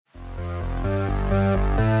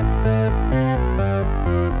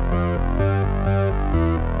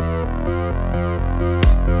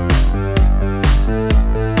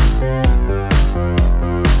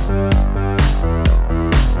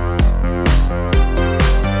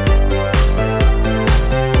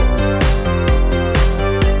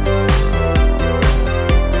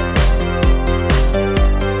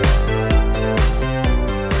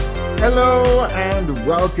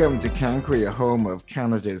Welcome to CanQueer, home of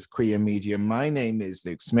Canada's queer media. My name is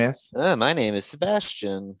Luke Smith. My name is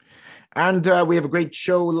Sebastian. And we have a great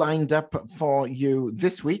show lined up for you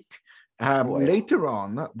this week. Later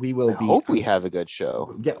on, we will I hope we have a good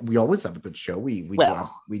show. Yeah, we always have a good show. We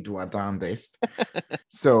do our darn best.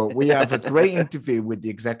 So we have a great interview with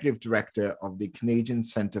the executive director of the Canadian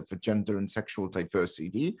Centre for Gender and Sexual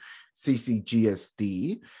Diversity,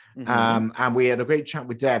 CCGSD. And we had a great chat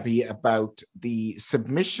with Debbie about the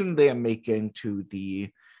submission they are making to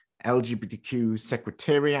the LGBTQ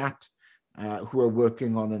Secretariat, who are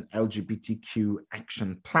working on an LGBTQ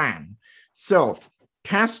action plan. So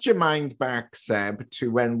cast your mind back, Seb, to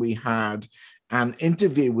when we had an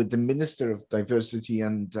interview with the Minister of Diversity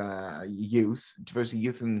and Youth, Diversity,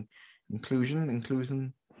 Youth and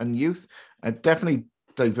Inclusion and Youth. Definitely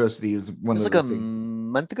diversity is one of the things. It was like a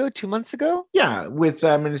month ago, 2 months ago? Yeah, with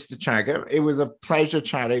Minister Chagger. It was a pleasure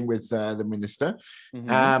chatting with the minister.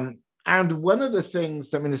 And one of the things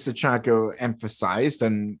that Minister Chagger emphasized,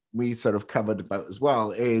 and we sort of covered about as well,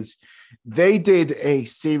 is they did a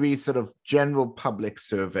series sort of general public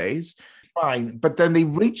surveys, fine, but then they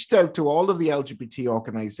reached out to all of the LGBT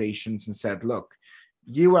organizations and said, look,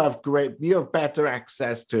 you have better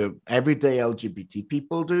access to everyday LGBT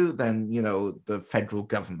people do than, the federal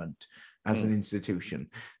government as an institution.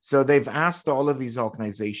 So they've asked all of these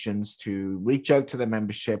organizations to reach out to their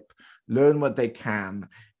membership, learn what they can,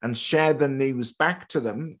 and share the news back to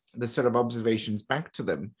them, the sort of observations back to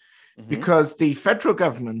them, because the federal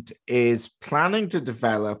government is planning to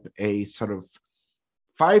develop a sort of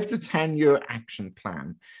 5 to 10 year action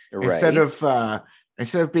plan. Right.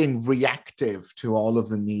 Instead of being reactive to all of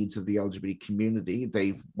the needs of the LGBT community,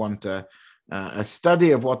 they want a study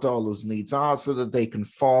of what all those needs are so that they can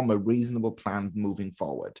form a reasonable plan moving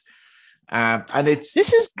forward. This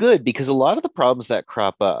is good because a lot of the problems that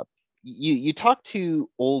crop up, you talk to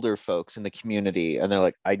older folks in the community and they're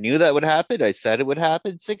like, I knew that would happen. I said it would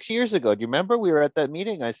happen 6 years ago. Do you remember we were at that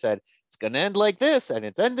meeting? I said, it's going to end like this and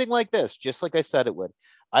it's ending like this, just like I said it would.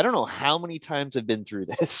 I don't know how many times I've been through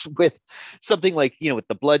this with something like, with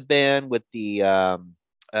the blood ban, with the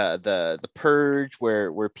purge,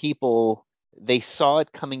 where people, they saw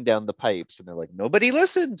it coming down the pipes and they're like, nobody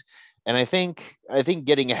listened. And I think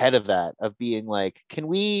getting ahead of that, of being like, can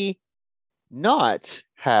we not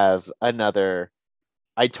have another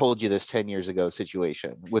I told you this 10 years ago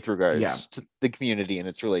situation with regards to the community and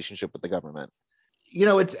its relationship with the government?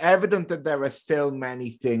 It's evident that there are still many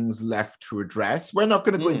things left to address. We're not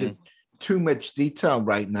going to go into too much detail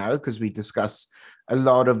right now because we discuss a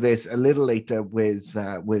lot of this a little later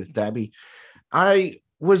with Debbie. I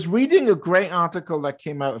was reading a great article that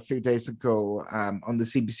came out a few days ago on the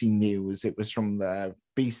CBC News. It was from the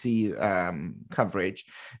BC coverage.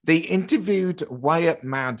 They interviewed Wyatt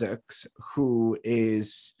Maddox, who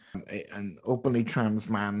is an openly trans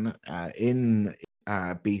man in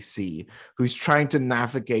BC, who's trying to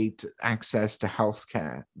navigate access to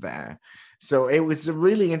healthcare there. So it was a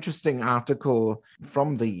really interesting article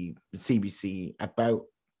from the CBC about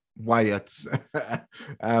Wyatt's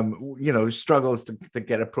struggles to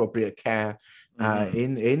get appropriate care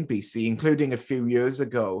in BC, including a few years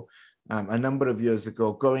ago, a number of years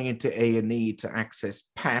ago, going into A&E to access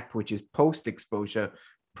PEP, which is post-exposure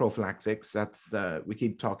prophylaxis. That's we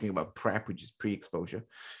keep talking about PrEP, which is pre-exposure.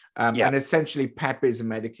 And essentially PEP is a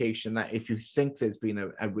medication that if you think there's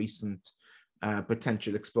been a recent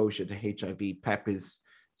potential exposure to HIV, PEP is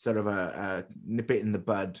sort of a nip it in the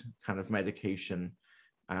bud kind of medication.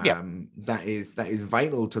 That is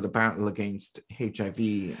vital to the battle against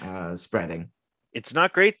HIV spreading. It's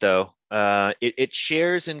not great though. It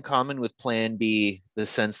shares in common with Plan B the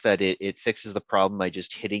sense that it fixes the problem by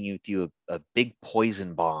just hitting you with a big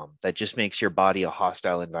poison bomb that just makes your body a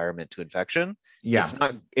hostile environment to infection. Yeah,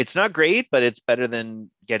 it's not great, but it's better than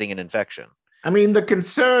getting an infection. I mean, the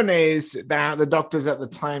concern is that the doctors at the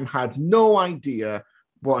time had no idea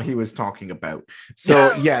what he was talking about. So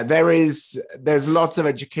there's lots of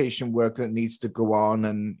education work that needs to go on.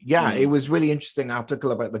 And it was really interesting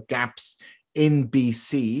article about the gaps in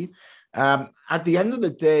BC. At the end of the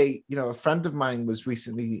day, a friend of mine was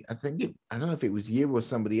recently, I don't know if it was you or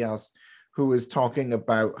somebody else, who was talking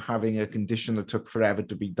about having a condition that took forever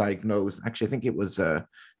to be diagnosed. Actually, I think it was a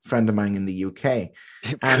friend of mine in the UK.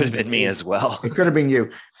 It could have been me as well. It could have been you.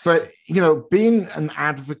 But, being an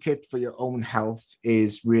advocate for your own health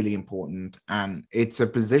is really important. And it's a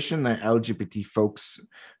position that LGBT folks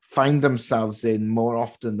find themselves in more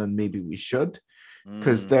often than maybe we should,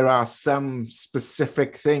 because there are some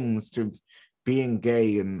specific things to being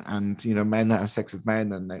gay and men that have sex with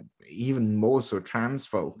men, and even more so trans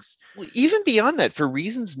folks. Well, even beyond that, for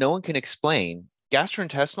reasons no one can explain,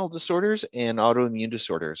 Gastrointestinal disorders and autoimmune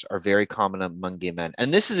disorders are very common among gay men.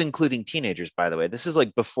 And this is including teenagers, by the way. This is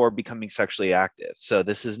like before becoming sexually active. So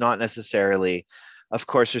this is not necessarily, of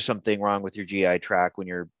course, there's something wrong with your GI tract when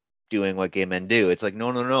you're doing what gay men do. It's like,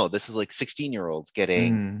 no. This is like 16-year-olds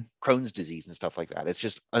getting Crohn's disease and stuff like that. It's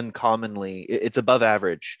just uncommonly, it's above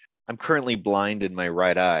average. I'm currently blind in my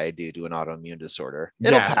right eye due to an autoimmune disorder.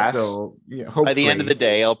 It'll pass. So by the end of the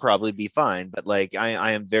day, I'll probably be fine. But like,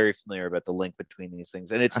 I am very familiar about the link between these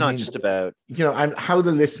things, and it's not just about and how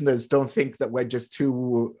the listeners don't think that we're just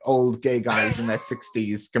two old gay guys in their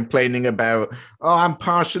 60s complaining about, oh, I'm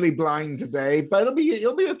partially blind today, but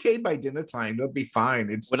it'll be okay by dinner time. It'll be fine.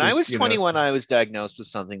 It's when I was 21, I was diagnosed with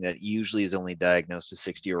something that usually is only diagnosed to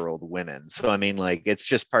 60-year-old women. So I mean, like, it's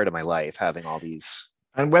just part of my life having all these.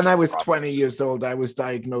 And when I was 20 years old, I was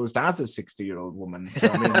diagnosed as a 60-year-old woman. So,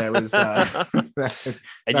 I mean, there was...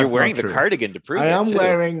 and you're wearing the cardigan to prove it, I am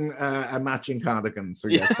wearing a matching cardigan. So,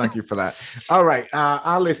 yes, thank you for that. All right.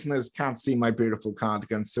 Our listeners can't see my beautiful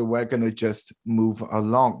cardigan, so we're going to just move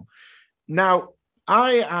along. Now,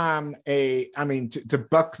 to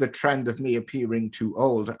buck the trend of me appearing too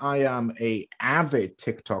old, I am a avid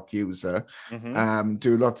TikTok user.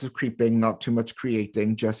 Do lots of creeping, not too much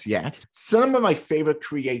creating just yet. Some of my favorite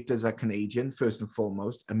creators are Canadian, first and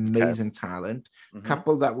foremost, amazing talent,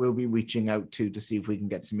 couple that we'll be reaching out to see if we can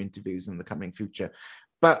get some interviews in the coming future.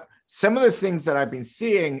 But some of the things that I've been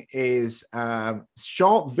seeing is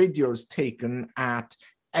short videos taken at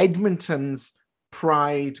Edmonton's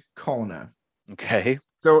Pride Corner. Okay.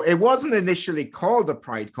 So it wasn't initially called a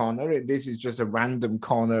Pride Corner. This is just a random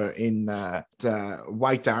corner in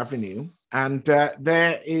White Avenue. And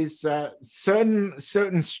there is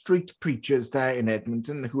certain street preachers there in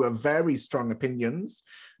Edmonton who have very strong opinions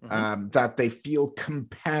that they feel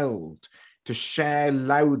compelled to share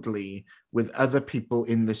loudly with other people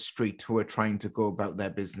in the street who are trying to go about their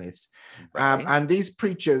business. And these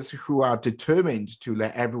preachers who are determined to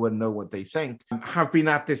let everyone know what they think have been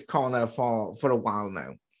at this corner for a while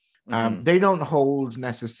now. They don't hold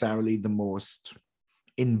necessarily the most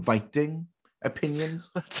inviting opinions.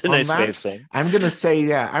 That's a nice way of saying. I'm going to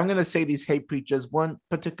say these hate preachers weren't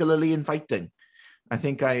particularly inviting. I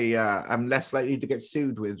think I'm less likely to get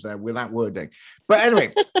sued with that wording. But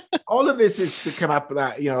anyway, all of this is to come up with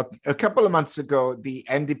that, a couple of months ago, the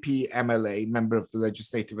NDP MLA, member of the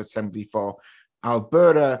Legislative Assembly for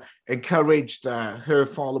Alberta, encouraged her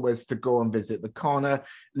followers to go and visit the corner.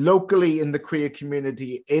 Locally in the queer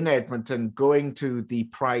community in Edmonton, going to the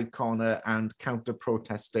Pride Corner and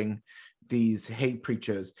counter-protesting these hate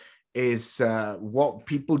preachers is what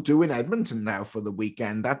people do in Edmonton now for the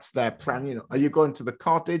weekend. That's their plan. Are you going to the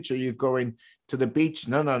cottage? Are you going to the beach?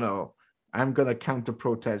 No. I'm going to counter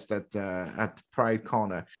protest at Pride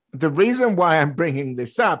Corner. The reason why I'm bringing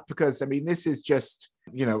this up, because this is just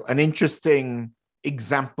an interesting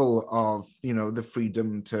example of the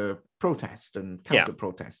freedom to protest and counter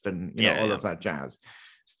protest and all of that jazz.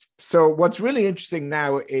 So what's really interesting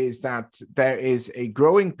now is that there is a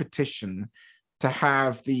growing petition to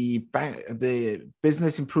have the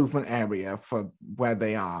business improvement area for where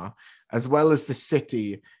they are, as well as the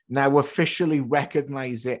city, now officially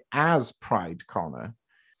recognize it as Pride Corner.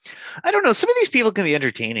 I don't know. Some of these people can be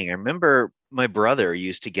entertaining. I remember my brother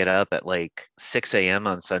used to get up at like 6 a.m.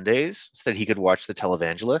 on Sundays so that he could watch the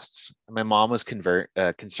televangelists. My mom was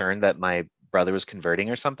concerned that my brother was converting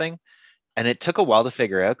or something. And it took a while to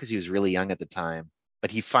figure out because he was really young at the time. But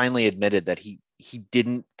he finally admitted that he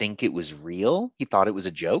didn't think it was real. He thought it was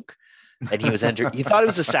a joke. And he thought it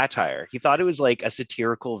was a satire. He thought it was like a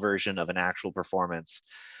satirical version of an actual performance.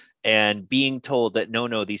 And being told that,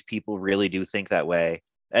 no, these people really do think that way,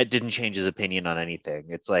 that didn't change his opinion on anything.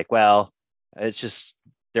 It's like, well, it's just,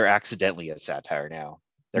 they're accidentally a satire now.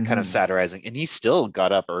 They're kind of satirizing. And he still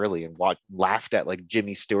got up early and laughed at like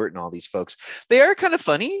Jimmy Stewart and all these folks. They are kind of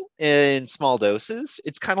funny in small doses.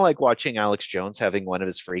 It's kind of like watching Alex Jones having one of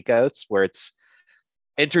his freakouts where it's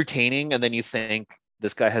entertaining. And then you think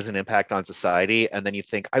this guy has an impact on society. And then you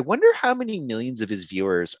think, I wonder how many millions of his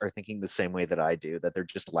viewers are thinking the same way that I do, that they're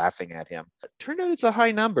just laughing at him. It turned out it's a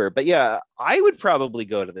high number. But yeah, I would probably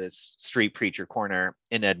go to this street preacher corner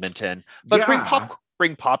in Edmonton, but bring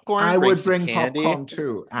popcorn. I would bring popcorn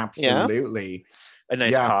too. Absolutely. A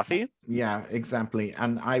nice coffee. Yeah, exactly.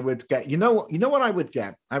 And I would get, you know what I would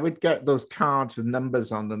get? I would get those cards with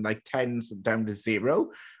numbers on them, like 10s down to 0.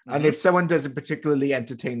 And if someone does a particularly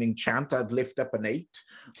entertaining chant, I'd lift up an 8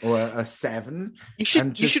 or a 7. You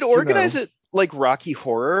should organize it like Rocky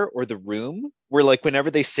Horror or The Room, where like whenever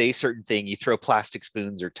they say certain thing, you throw plastic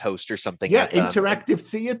spoons or toast or something Yeah, at them. interactive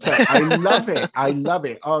theater. I love it. I love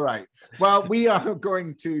it. All right. Well, we are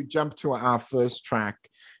going to jump to our first track,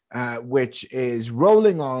 which is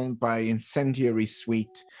Rolling On by Incendiary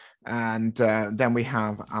Suite. And then we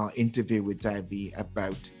have our interview with Debbie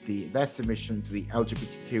about their submission to the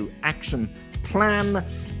LGBTQ Action Plan.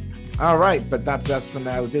 All right, but that's us for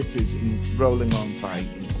now. This is Rolling On by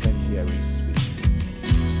Incendiary Suite.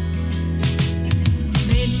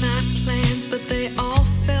 Made my plans, but they all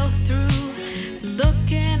fell through.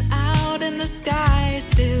 Looking out and the sky is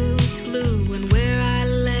still blue. And where I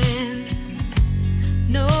land,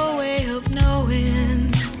 no way of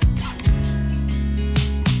knowing.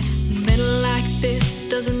 Metal like this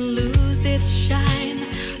doesn't lose its shine.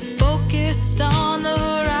 Focused on the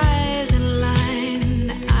horizon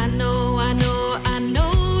line. I know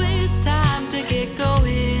it's time to get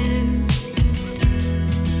going.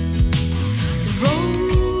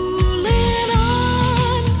 Rolling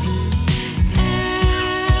on,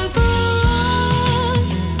 ever long.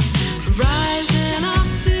 Rising up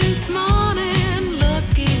this morning,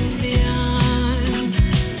 looking beyond.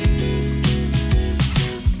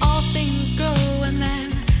 All things grow and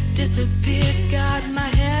then disappear. Got my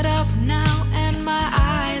head up now and my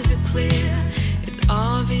eyes are clear. It's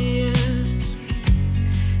obvious,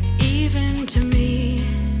 even to me.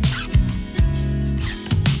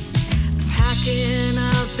 I'm packing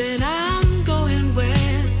up and I'm going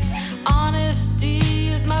west. Honesty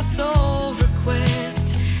is my sole request.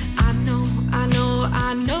 I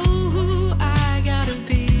know who I gotta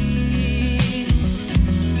be.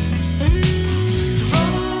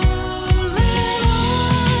 Rolling on,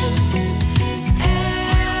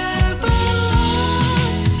 ever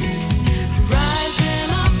long. Rising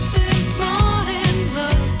up this morning,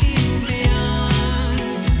 looking beyond.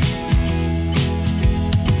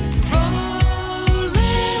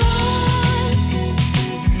 Rolling on,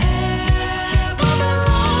 ever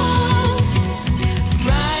long.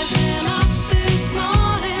 Rising up this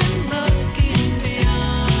morning, looking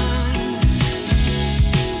beyond.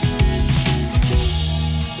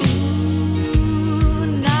 Ooh,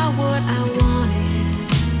 not what I wanted.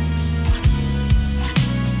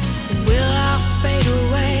 Will I fade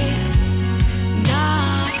away?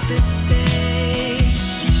 Not today.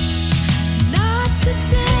 Not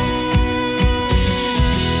today.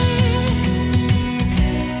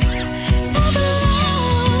 Ever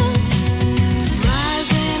long.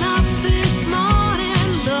 Rising up this morning,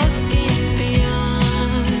 looking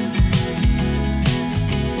beyond.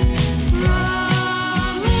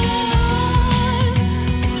 Rolling on,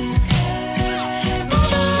 ever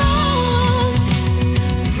long.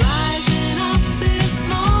 Rising up this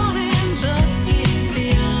morning, looking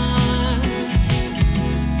beyond.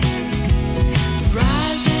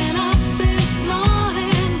 Rising up this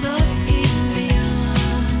morning, looking beyond.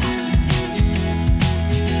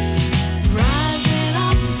 Rising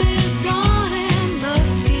up this morning,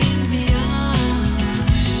 looking beyond.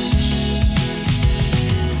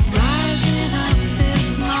 Rising up this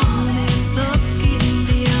morning, looking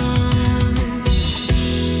beyond.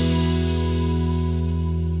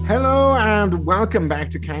 Hello and welcome back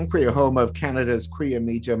to CanQueer, home of Canada's queer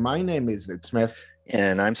media. My name is Luke Smith,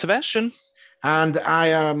 And I'm Sebastian.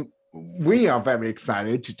 and we are very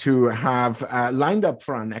excited to have lined up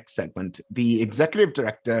for our next segment the Executive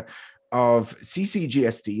Director of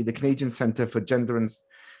CCGSD, the Canadian Centre for Gender and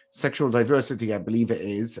Sexual Diversity, I believe it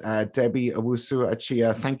is, Debbie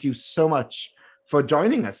Owusu-Achia. Thank you so much for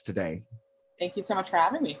joining us today. Thank you so much for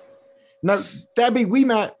having me. Now, Debbie, we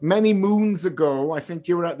met many moons ago. I think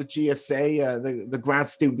you were at the GSA, the grad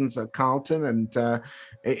students at Carleton, and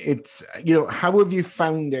it's, how have you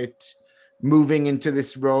found it moving into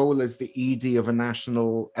this role as the ED of a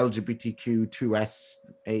national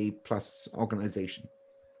LGBTQ2SA plus organization?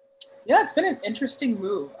 Yeah, it's been an interesting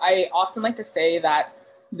move. I often like to say that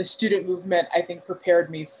the student movement, I think, prepared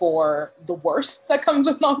me for the worst that comes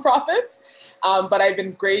with nonprofits. But I've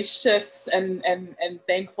been gracious and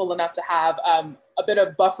thankful enough to have a bit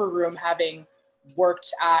of buffer room, having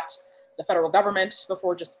worked at the federal government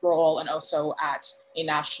before just the role, and also at a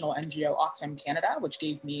national NGO, Oxfam Canada, which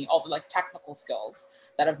gave me all the technical skills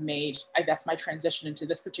that have made, I guess, my transition into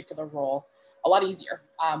this particular role a lot easier.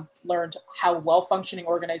 Learned how well-functioning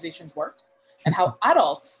organizations work and how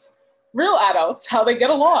real adults, how they get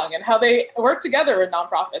along and how they work together in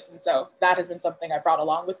nonprofits. And so that has been something I brought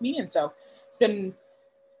along with me. And so it's been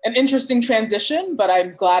an interesting transition, but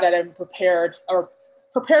I'm glad that I'm prepared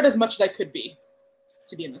as much as I could be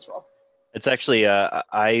to be in this role. It's actually,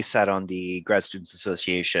 I sat on the Grad Students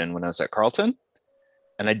Association when I was at Carleton.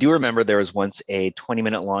 And I do remember there was once a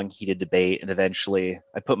 20-minute long heated debate, and eventually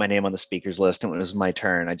I put my name on the speakers list, and when it was my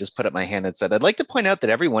turn, I just put up my hand and said, I'd like to point out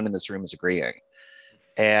that everyone in this room is agreeing.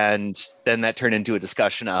 And then that turned into a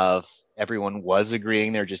discussion of everyone was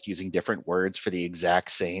agreeing, they're just using different words for the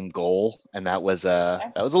exact same goal. And that was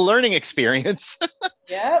a learning experience.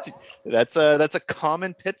 Yep. That's a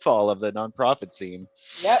common pitfall of the nonprofit scene.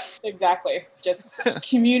 Yep, exactly. Just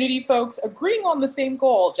community folks agreeing on the same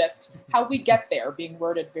goal, just how we get there being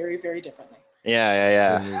worded very, very differently.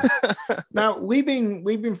 Yeah. Now we've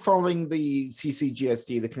been following the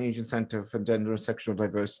CCGSD, the Canadian Centre for Gender and Sexual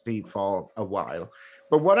Diversity, for a while.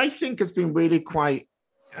 But what I think has been really quite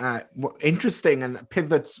interesting and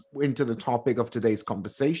pivots into the topic of today's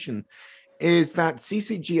conversation is that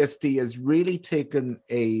CCGSD has really taken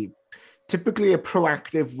typically a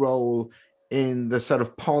proactive role in the sort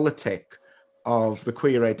of politic of the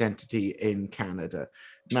queer identity in Canada.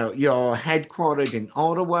 Now, you're headquartered in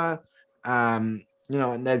Ottawa, and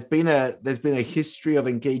there's been a history of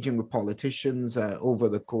engaging with politicians over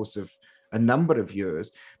the course of a number of years.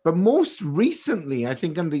 But most recently, I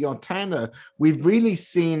think under your tenure, we've really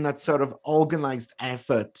seen that sort of organized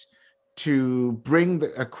effort to bring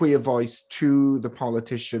a queer voice to the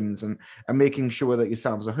politicians and making sure that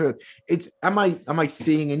yourselves are heard. Am I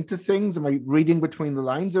seeing into things? Am I reading between the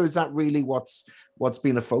lines, or is that really what's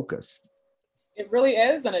been a focus? It really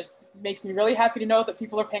is, and it makes me really happy to know that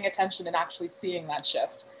people are paying attention and actually seeing that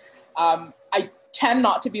shift. I tend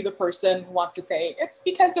not to be the person who wants to say, it's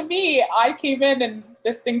because of me, I came in and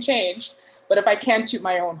this thing changed. But if I can toot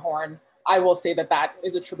my own horn, I will say that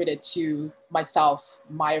is attributed to myself,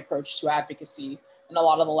 my approach to advocacy, and a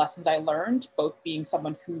lot of the lessons I learned, both being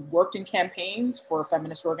someone who worked in campaigns for a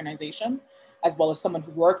feminist organization, as well as someone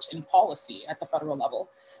who worked in policy at the federal level.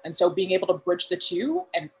 And so being able to bridge the two,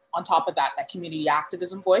 and on top of that community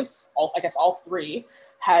activism voice, all three,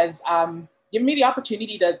 has given me the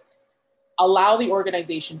opportunity to allow the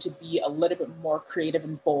organization to be a little bit more creative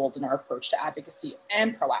and bold in our approach to advocacy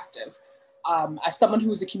and proactive. As someone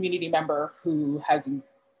who's a community member who has,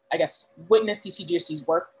 witnessed CCGSD's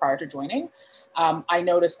work prior to joining, I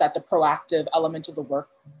noticed that the proactive element of the work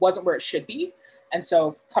wasn't where it should be. And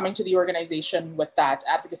so coming to the organization with that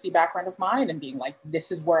advocacy background of mine and being like,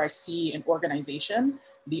 this is where I see an organization,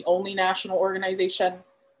 the only national organization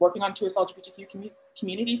working on 2S LGBTQ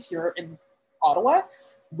communities here in Ottawa,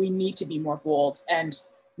 we need to be more bold and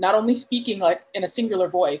not only speaking like in a singular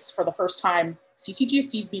voice. For the first time,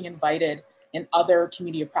 CCGSD is being invited in other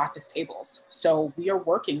community of practice tables. So we are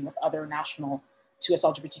working with other national 2S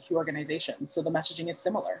LGBTQ organizations. So the messaging is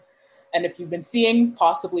similar. And if you've been seeing,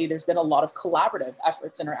 possibly there's been a lot of collaborative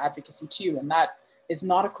efforts in our advocacy too. And that is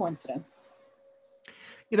not a coincidence.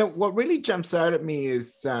 What really jumps out at me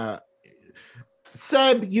is,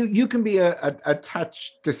 Seb, you can be a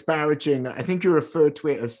touch disparaging. I think you refer to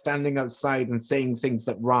it as standing outside and saying things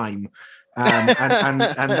that rhyme, and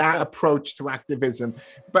that approach to activism.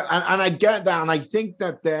 But I get that, and I think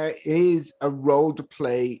that there is a role to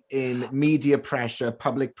play in media pressure,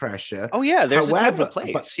 public pressure. Oh yeah, there's a time and a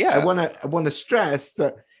place. Yeah, I want to stress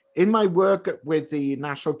that in my work with the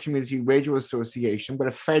National Community Radio Association, we're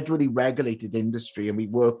a federally regulated industry, and we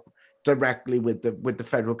work directly with the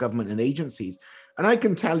federal government and agencies. And I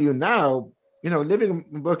can tell you now, living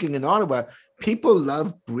and working in Ottawa, people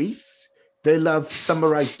love briefs. They love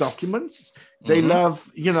summarized documents. They love,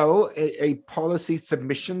 a policy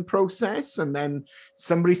submission process. And then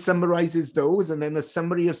somebody summarizes those. And then a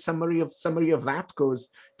summary of that goes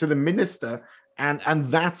to the minister. And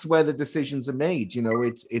that's where the decisions are made.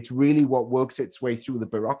 It's really what works its way through the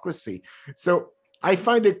bureaucracy. So I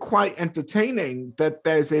find it quite entertaining that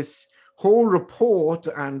there's this whole report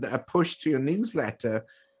and a push to your newsletter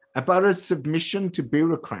about a submission to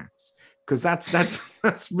bureaucrats, because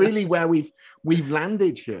that's really where we've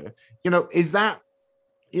landed here. Is that,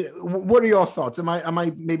 what are your thoughts? Am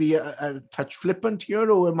I maybe a touch flippant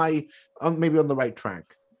here, or am I maybe on the right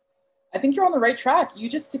track? I think you're on the right track. You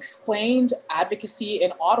just explained advocacy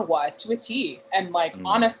in Ottawa to a T. And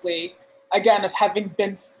honestly, again, of having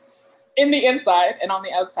been in the inside and on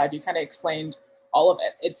the outside, you kind of explained all of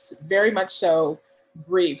it. It's very much so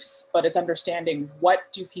briefs, but it's understanding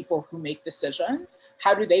what do people who make decisions,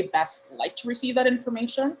 how do they best like to receive that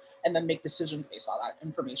information, and then make decisions based on that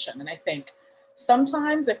information. And I think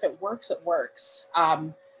sometimes if it works, it works.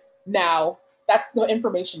 Now, that's the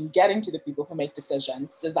information getting to the people who make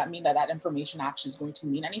decisions. Does that mean that information actually is going to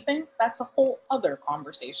mean anything? That's a whole other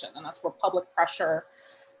conversation. And that's where public pressure,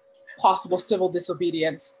 possible civil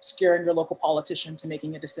disobedience, scaring your local politician to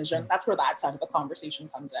making a decision, that's where that side of the conversation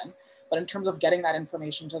comes in. But in terms of getting that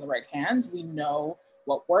information to the right hands, we know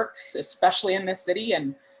what works, especially in this city,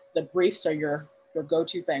 and the briefs are your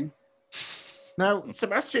go-to thing. Now,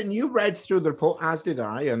 Sebastian, you read through the report, as did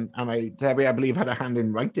I, and Debbie, I believe, had a hand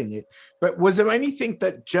in writing it. But was there anything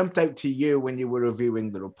that jumped out to you when you were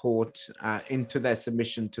reviewing the report into their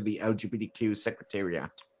submission to the LGBTQ Secretariat?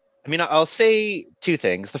 I mean, I'll say two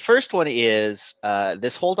things. The first one is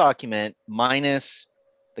this whole document, minus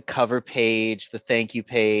the cover page, the thank you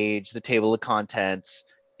page, the table of contents,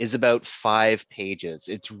 is about 5 pages.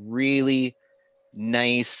 It's really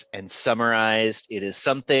nice and summarized. It is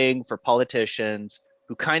something for politicians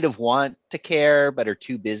who kind of want to care but are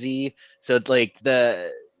too busy. So like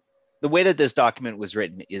the way that this document was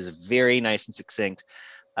written is very nice and succinct.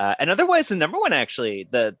 And otherwise, the number one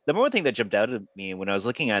thing that jumped out at me when I was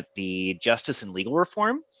looking at the justice and legal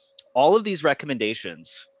reform, all of these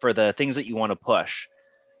recommendations for the things that you want to push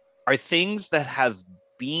are things that have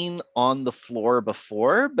been on the floor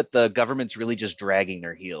before, but the government's really just dragging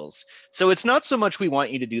their heels. So it's not so much we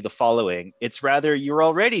want you to do the following, it's rather you're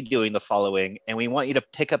already doing the following and we want you to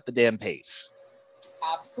pick up the damn pace.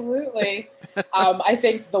 Absolutely. I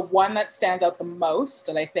think the one that stands out the most,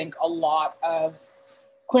 and I think a lot of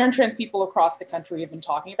queer and trans people across the country have been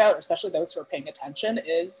talking about, especially those who are paying attention,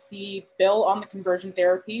 is the bill on the conversion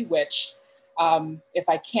therapy, which, if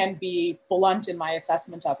I can be blunt in my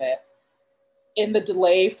assessment of it, in the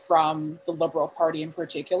delay from the Liberal Party in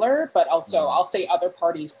particular, but also I'll say other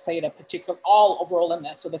parties played a role in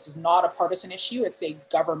this. So this is not a partisan issue, it's a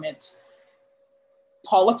government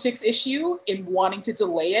politics issue in wanting to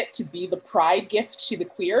delay it to be the pride gift to the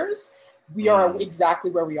queers. We are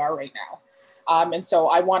exactly where we are right now. And so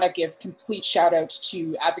I want to give complete shout out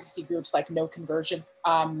to advocacy groups like No Conversion.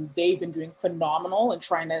 They've been doing phenomenal and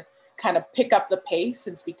trying to kind of pick up the pace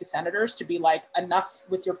and speak to senators to be like, enough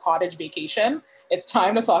with your cottage vacation. It's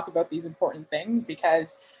time to talk about these important things,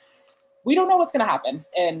 because we don't know what's going to happen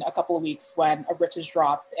in a couple of weeks when a writ is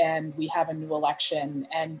dropped and we have a new election.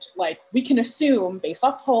 And like, we can assume based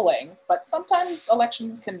off polling, but sometimes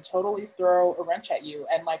elections can totally throw a wrench at you.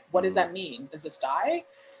 And like, what does that mean? Does this die?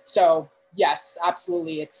 So yes,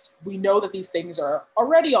 absolutely. We know that these things are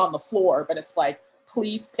already on the floor, but it's like,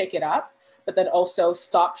 please pick it up, but then also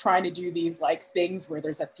stop trying to do these like things where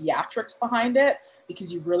there's a theatrics behind it,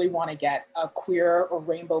 because you really want to get a queer or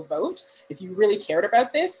rainbow vote. If you really cared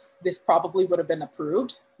about this probably would have been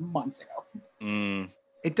approved months ago.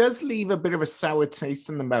 It does leave a bit of a sour taste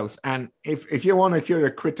in the mouth. And if you want to hear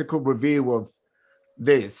a critical review of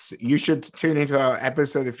this, you should tune into our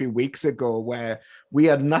episode a few weeks ago where we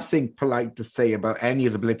had nothing polite to say about any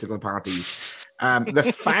of the political parties.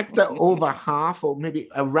 The fact that over half, or maybe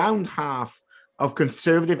around half, of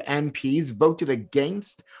Conservative MPs voted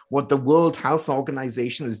against what the World Health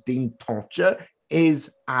Organization has deemed torture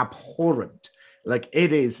is abhorrent. Like,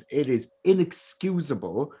 it is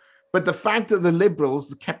inexcusable. But the fact that the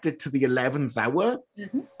Liberals kept it to the 11th hour,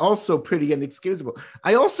 also pretty inexcusable.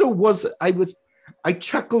 I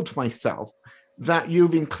chuckled to myself that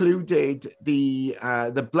you've included the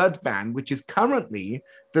blood ban, which is currently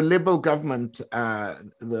the Liberal government,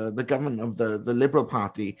 the government of the Liberal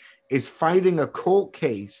Party is fighting a court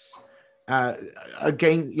case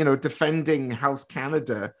against, defending Health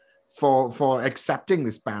Canada for accepting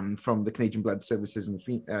this ban from the Canadian Blood Services and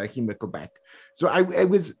HEMA Quebec. So I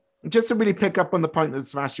was just to really pick up on the point that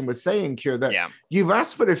Sebastian was saying here, that you've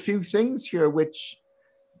asked for a few things here which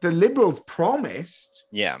the Liberals promised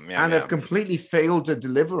and have completely failed to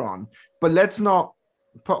deliver on. But let's not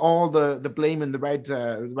put all the blame in the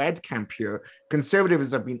red camp here.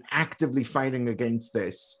 Conservatives have been actively fighting against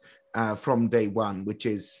this from day one, which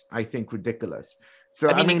is, I think, ridiculous. So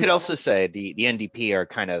I mean, you could also say the NDP are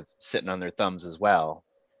kind of sitting on their thumbs as well.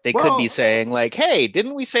 They could be saying like, hey,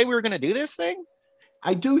 didn't we say we were going to do this thing?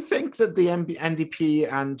 I do think that the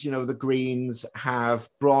NDP and, the Greens have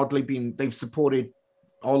broadly they've supported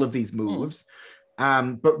all of these moves,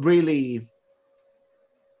 but really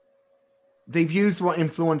they've used what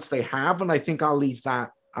influence they have, and I think I'll leave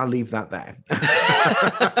that there.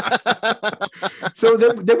 So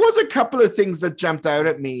there was a couple of things that jumped out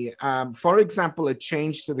at me. For example, a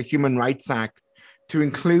change to the Human Rights Act to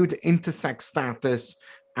include intersex status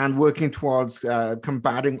and working towards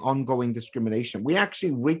combating ongoing discrimination. We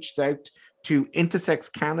actually reached out to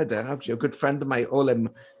Intersex Canada. Actually, a good friend of mine, Olim,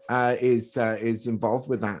 is involved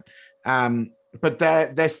with that. But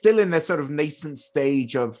they're still in their sort of nascent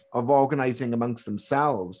stage of organizing amongst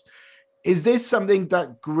themselves. Is this something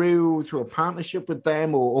that grew through a partnership with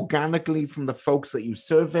them or organically from the folks that you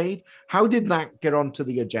surveyed? How did that get onto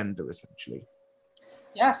the agenda, essentially?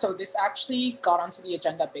 Yeah, so this actually got onto the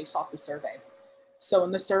agenda based off the survey. So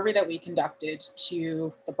in the survey that we conducted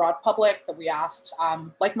to the broad public, that we asked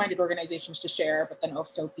like-minded organizations to share, but then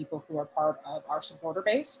also people who are part of our supporter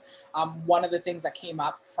base, one of the things that came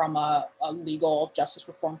up from a legal justice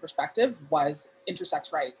reform perspective was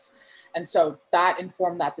intersex rights. And so that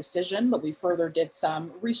informed that decision, but we further did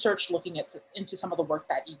some research looking into some of the work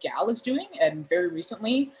that EGAL is doing. And very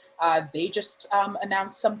recently, they just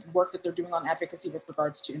announced some work that they're doing on advocacy with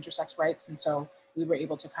regards to intersex rights. And so we were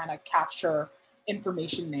able to kind of capture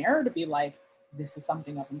information there to be like, this is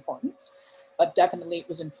something of importance. But definitely it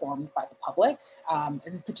was informed by the public,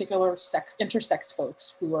 in particular intersex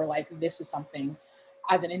folks who are like, this is something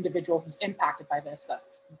as an individual who's impacted by this that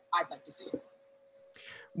I'd like to see.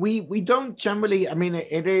 We don't generally, I mean,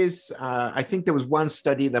 it is, I think there was one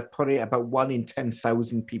study that put it about 1 in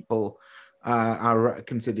 10,000 people are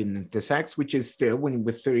considered intersex, which is still, when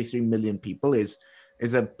with 33 million people, is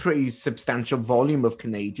a pretty substantial volume of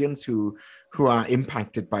Canadians who are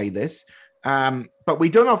impacted by this. But we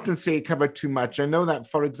don't often see it covered too much. I know that,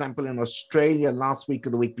 for example, in Australia last week or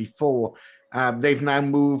the week before, they've now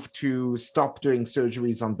moved to stop doing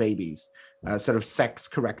surgeries on babies, sort of sex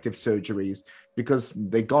corrective surgeries, because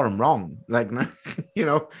they got them wrong. Like, you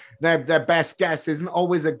know, their best guess isn't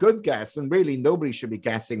always a good guess, and really nobody should be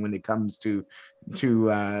guessing when it comes to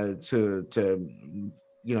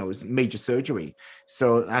you know, major surgery.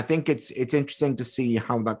 So I think it's interesting to see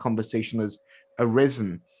how that conversation has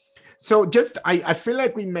arisen. So just, I feel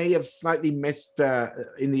like we may have slightly missed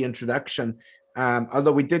in the introduction,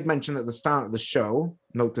 although we did mention at the start of the show,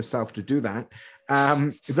 note to self to do that,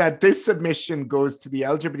 that this submission goes to the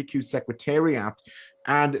LGBTQ Secretariat,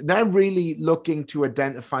 and they're really looking to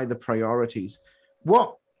identify the priorities.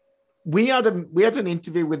 We had an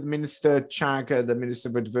interview with Minister Chaga, the Minister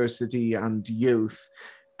of Diversity and Youth,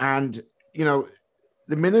 and, you know,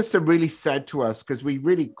 the minister really said to us, because we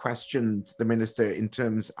really questioned the minister in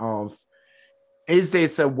terms of, is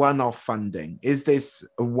this a one-off funding? Is this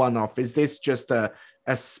a one-off? Is this just a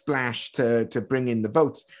splash to bring in the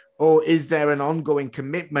votes? Or is there an ongoing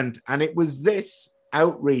commitment? And it was this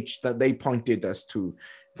outreach that they pointed us to,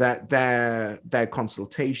 that their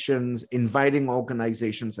consultations, inviting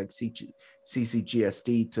organizations like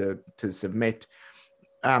CCGSD to submit,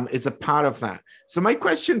 is a part of that. So my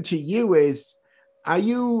question to you is, are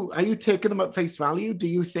you taking them at face value? Do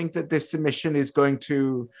you think that this submission is going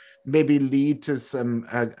to maybe lead to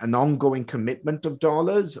an ongoing commitment of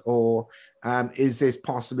dollars, or is this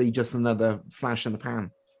possibly just another flash in the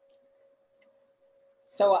pan?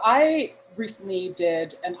 So I recently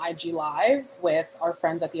did an IG Live with our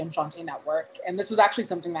friends at the Enchante Network, and this was actually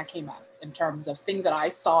something that came up in terms of things that I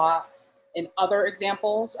saw in other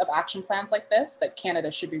examples of action plans like this that Canada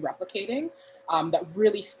should be replicating, that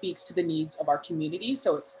really speaks to the needs of our community.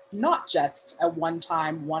 So it's not just a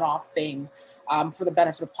one-time, one-off thing for the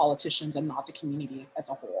benefit of politicians and not the community as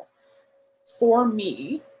a whole. For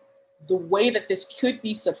me, the way that this could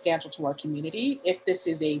be substantial to our community, if this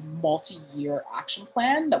is a multi-year action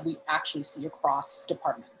plan that we actually see across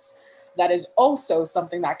departments, that is also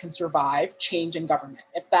something that can survive change in government.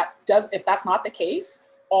 If that's not the case,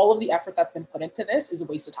 all of the effort that's been put into this is a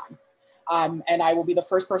waste of time. And I will be the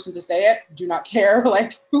first person to say it. Do not care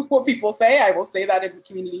like what people say. I will say that in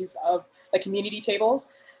communities of the community tables.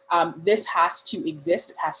 This has to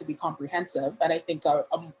exist. It has to be comprehensive. And I think a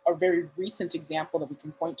very recent example that we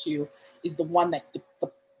can point to is the one that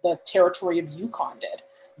the territory of Yukon did.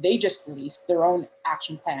 They just released their own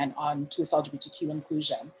action plan on towards LGBTQ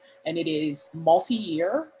inclusion, and it is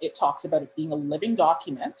multi-year. It talks about it being a living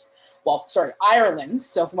document. Well, sorry, Ireland's.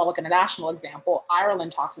 So if we want to look at a national example,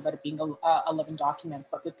 Ireland talks about it being a living document,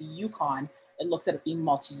 but with the Yukon, it looks at it being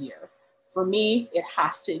multi-year. For me, it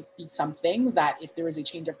has to be something that if there is a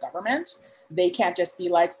change of government, they can't just be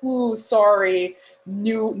like, ooh, sorry,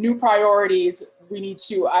 new priorities. We need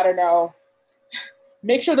to, I don't know,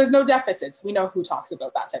 make sure there's no deficits. We know who talks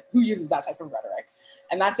about that type, who uses that type of rhetoric.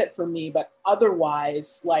 And that's it for me. But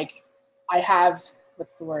otherwise, like I have,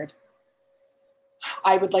 what's the word?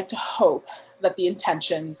 I would like to hope that the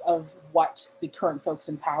intentions of what the current folks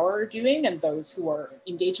in power are doing and those who are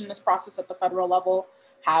engaged in this process at the federal level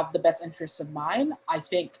have the best interests in mind. I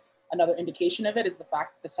think another indication of it is the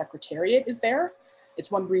fact that the Secretariat is there.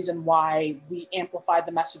 It's one reason why we amplified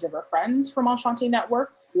the message of our friends from Enchante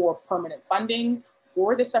Network for permanent funding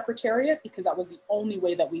for the Secretariat, because that was the only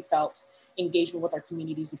way that we felt engagement with our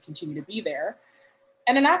communities would continue to be there.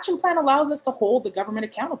 And an action plan allows us to hold the government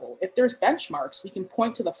accountable. If there's benchmarks, we can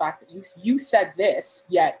point to the fact that you said this,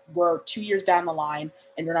 yet we're 2 years down the line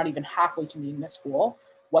and you're not even halfway to meeting this goal.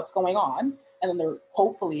 What's going on? And then there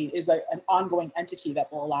hopefully is an ongoing entity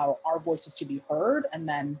that will allow our voices to be heard and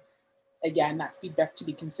then again, that feedback to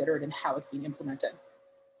be considered and how it's being implemented.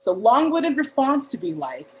 So long-winded response to be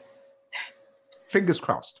like, fingers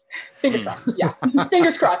crossed. Fingers crossed, yeah.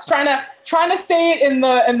 Fingers crossed. Trying to say it in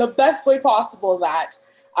the best way possible that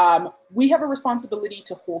we have a responsibility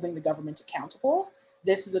to holding the government accountable.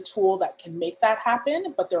 This is a tool that can make that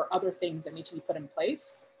happen, but there are other things that need to be put in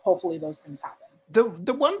place. Hopefully those things happen.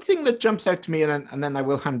 The one thing that jumps out to me, and then I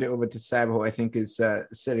will hand it over to Seb, who I think is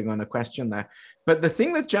sitting on a question there. But the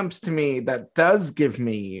thing that jumps to me that does give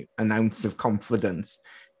me an ounce of confidence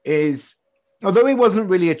is, although it wasn't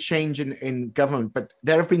really a change in government, but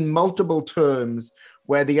there have been multiple terms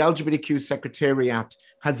where the LGBTQ Secretariat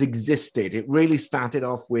has existed. It really started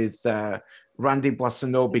off with Randy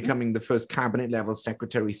Boissonnault becoming the first cabinet level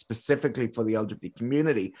secretary specifically for the LGBT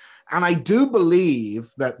community. And I do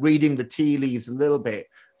believe that, reading the tea leaves a little bit,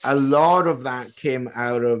 a lot of that came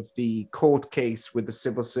out of the court case with the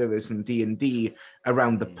civil service and D&D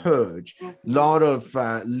around the purge. A lot of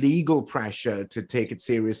legal pressure to take it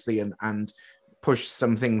seriously and push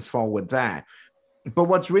some things forward there. But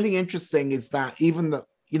what's really interesting is that even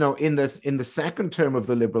in the second term of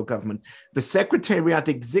the Liberal government, the Secretariat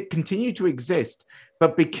continued to exist,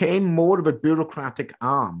 but became more of a bureaucratic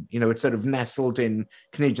arm. It's sort of nestled in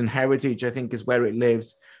Canadian Heritage, I think, is where it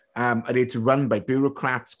lives. And it's run by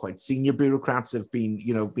bureaucrats, quite senior bureaucrats, have been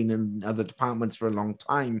in other departments for a long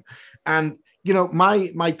time. And,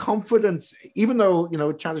 my confidence, even though,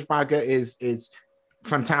 Chadish Bhaga is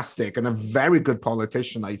fantastic and a very good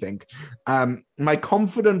politician, I think, my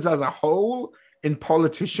confidence as a whole in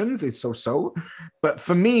politicians is so. But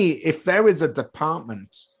for me, if there is a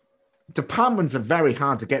departments are very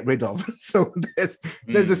hard to get rid of. So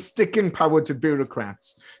there's a sticking power to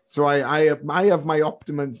bureaucrats. So I have my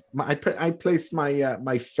optimism. I place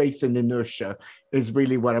my faith in inertia is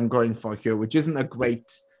really what I'm going for here, which isn't a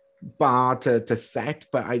great bar to set,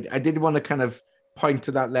 but I did want to kind of point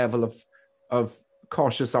to that level of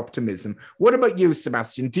cautious optimism. What about you,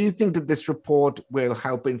 Sebastian? Do you think that this report will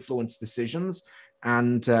help influence decisions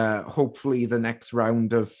and hopefully the next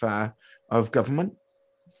round of government?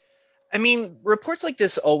 I mean, reports like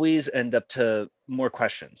this always end up to more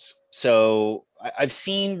questions. So I've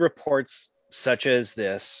seen reports such as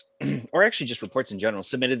this, or actually just reports in general,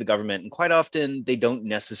 submitted to government, and quite often they don't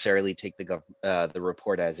necessarily take the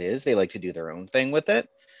report as is. They like to do their own thing with it.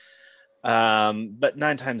 But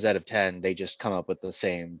 9 times out of 10, they just come up with the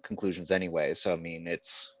same conclusions anyway. So I mean,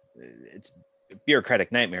 it's a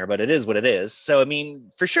bureaucratic nightmare, but it is what it is. So I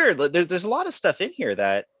mean, for sure, there's a lot of stuff in here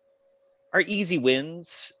that are easy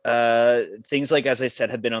wins. Things like, as I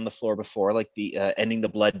said, have been on the floor before, like the ending the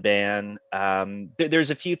blood ban.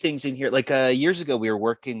 There's a few things in here. Like years ago, we were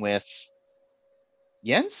working with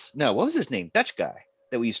Jens. No, what was his name? Dutch guy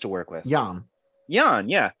that we used to work with. Jan,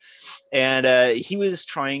 yeah. And he was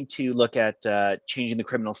trying to look at changing the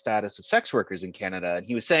criminal status of sex workers in Canada. And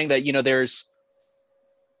he was saying that,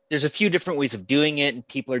 there's a few different ways of doing it, and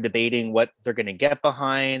people are debating what they're going to get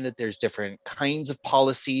behind, that there's different kinds of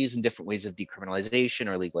policies and different ways of decriminalization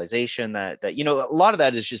or legalization, that a lot of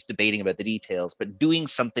that is just debating about the details, but doing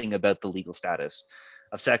something about the legal status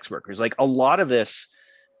of sex workers. Like a lot of this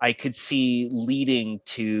I could see leading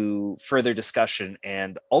to further discussion,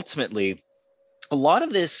 and ultimately a lot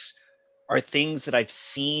of this are things that I've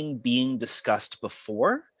seen being discussed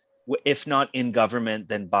before, if not in government,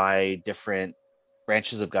 then by different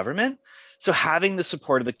branches of government. So having the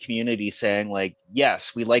support of the community saying like,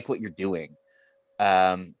 yes, we like what you're doing,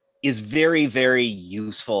 is very, very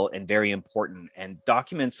useful and very important. And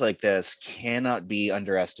documents like this cannot be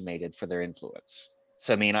underestimated for their influence.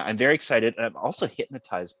 So I mean, I'm very excited. I'm also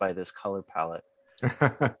hypnotized by this color palette.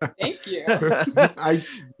 Thank you.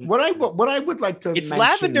 What I would like to it's mention,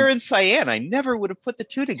 lavender and cyan. I never would have put the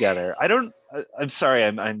two together. I'm sorry.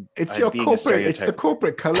 It's I'm your being corporate. It's the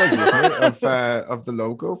corporate colors, isn't it, of the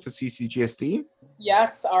logo for CCGSD?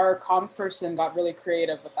 Yes, our comms person got really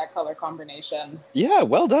creative with that color combination. Yeah,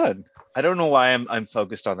 well done. I don't know why I'm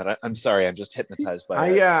focused on that. I'm sorry. I'm just hypnotized by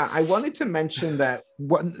it. I wanted to mention that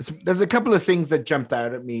there's a couple of things that jumped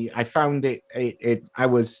out at me. I found I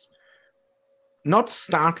was not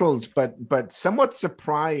startled, but somewhat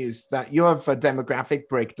surprised that you have a demographic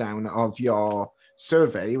breakdown of your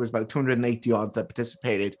survey. It was about 280 odd that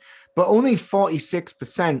participated, but only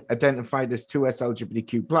 46% identified as 2S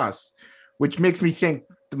LGBTQ+, which makes me think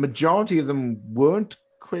the majority of them weren't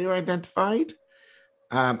queer identified.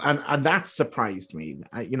 And that surprised me.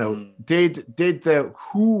 Did the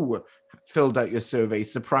who filled out your survey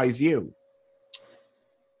surprise you?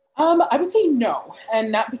 I would say no,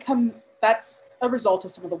 and that's a result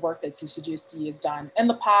of some of the work that CCGSD has done in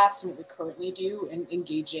the past and what we currently do in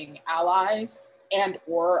engaging allies and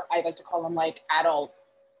or I like to call them like adult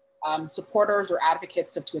supporters or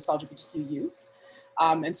advocates of 2S LGBTQ youth.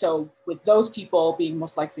 And so with those people being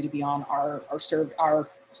most likely to be on our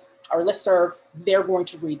listserv, they're going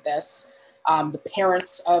to read this. The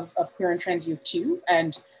parents of queer and trans youth too,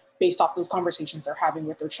 and based off those conversations they're having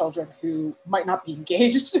with their children who might not be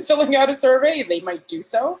engaged filling out a survey, they might do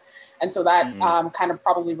so. And so that kind of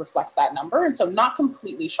probably reflects that number. And so not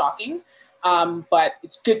completely shocking, but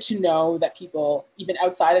it's good to know that people, even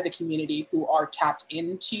outside of the community who are tapped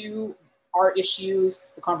into our issues,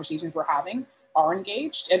 the conversations we're having, are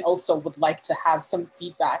engaged and also would like to have some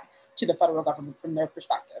feedback to the federal government from their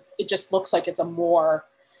perspective. It just looks like it's a more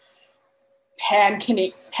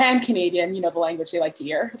pan-Canadian, the language they like to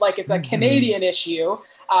hear, like it's a Canadian issue,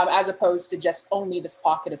 as opposed to just only this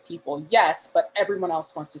pocket of people. Yes, but everyone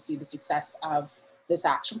else wants to see the success of this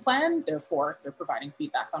action plan. Therefore, they're providing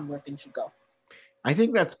feedback on where things should go. I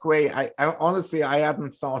think that's great. I honestly, I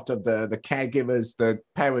hadn't thought of the caregivers, the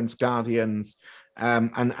parents, guardians,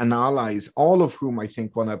 and allies, all of whom I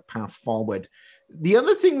think want a path forward. The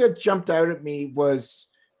other thing that jumped out at me was,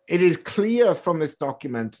 it is clear from this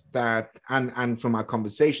document that, and from our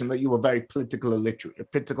conversation, that you were very political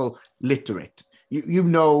literate. You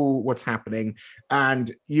know what's happening,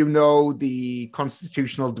 and you know the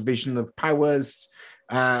constitutional division of powers,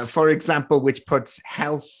 for example, which puts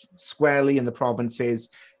health squarely in the provinces,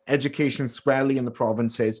 education squarely in the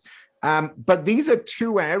provinces. But these are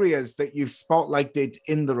two areas that you've spotlighted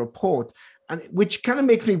in the report, and which kind of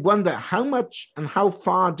makes me wonder how much and how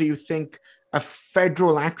far do you think a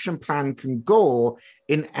federal action plan can go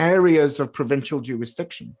in areas of provincial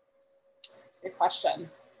jurisdiction? That's a good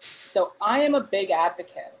question. So I am a big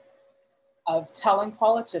advocate of telling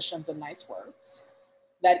politicians in nice words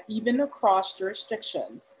that even across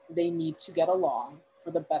jurisdictions, they need to get along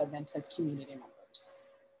for the betterment of community members.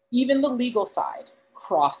 Even the legal side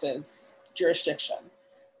crosses jurisdiction.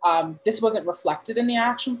 This wasn't reflected in the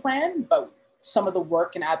action plan, but some of the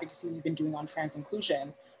work and advocacy we've been doing on trans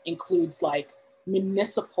inclusion includes like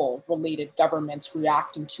municipal related governments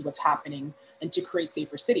reacting to what's happening and to create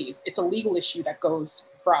safer cities. It's a legal issue that goes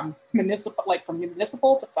from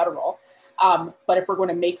municipal to federal. But if we're going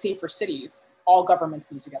to make safer cities, all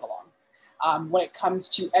governments need to get along. When it comes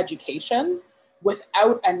to education,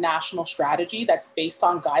 without a national strategy that's based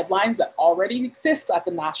on guidelines that already exist at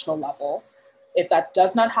the national level, if that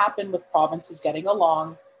does not happen with provinces getting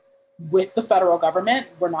along with the federal government,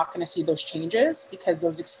 we're not going to see those changes, because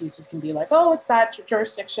those excuses can be like, oh, it's that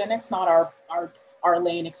jurisdiction, it's not our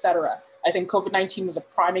lane, etc. I think COVID-19 was a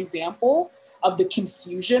prime example of the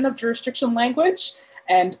confusion of jurisdiction language.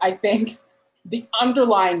 And I think the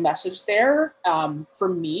underlying message there, for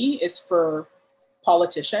me, is for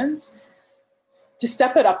politicians to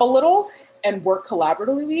step it up a little and work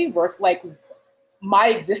collaboratively, work like my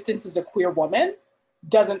existence as a queer woman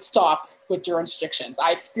doesn't stop with jurisdictions.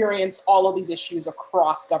 I experience all of these issues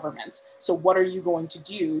across governments. So what are you going to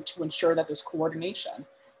do to ensure that there's coordination?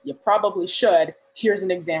 You probably should. Here's an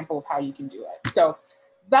example of how you can do it. So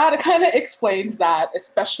that kind of explains that,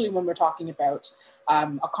 especially when we're talking about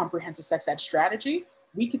a comprehensive sex ed strategy.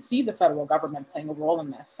 We could see the federal government playing a role in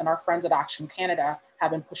this, and our friends at Action Canada have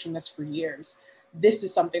been pushing this for years. This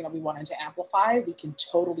is something that we wanted to amplify. We can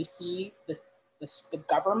totally see the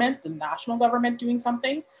government, the national government, doing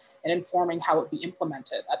something and informing how it be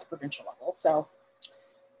implemented at the provincial level. So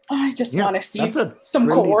I just want to see some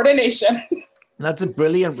coordination. That's a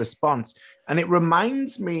brilliant response. And it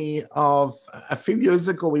reminds me of a few years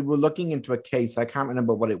ago, we were looking into a case, I can't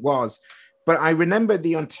remember what it was, but I remember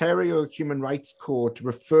the Ontario Human Rights Court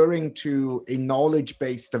referring to a knowledge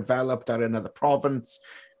base developed at another province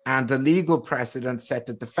and a legal precedent set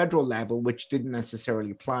at the federal level, which didn't necessarily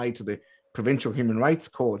apply to the provincial human rights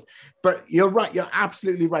court. But you're right, you're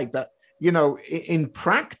absolutely right that, in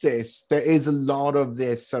practice, there is a lot of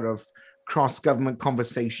this sort of cross-government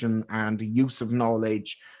conversation and use of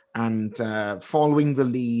knowledge and following the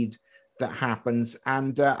lead that happens.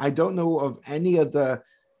 And I don't know of any other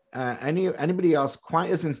anybody else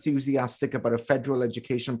quite as enthusiastic about a federal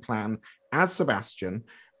education plan as Sebastian,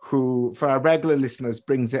 who, for our regular listeners,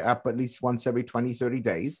 brings it up at least once every 20, 30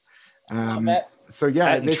 days. So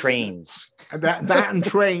yeah, trains. That and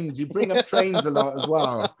trains. You bring up trains a lot as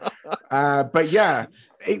well. But yeah,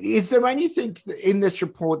 is there anything in this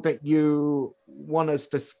report that you want us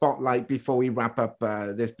to spotlight before we wrap up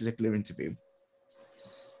this particular interview?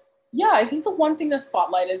 Yeah, I think the one thing to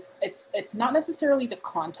spotlight is it's not necessarily the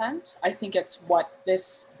content. I think it's what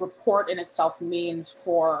this report in itself means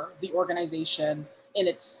for the organization in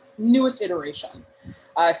its newest iteration.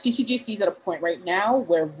 CCJSD is at a point right now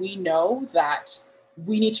where we know that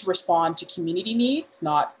we need to respond to community needs,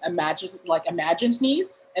 not imagined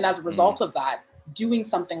needs. And as a result of that, doing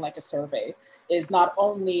something like a survey is not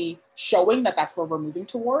only showing that that's where we're moving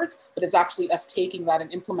towards, but it's actually us taking that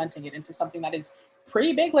and implementing it into something that is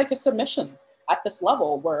pretty big, like a submission at this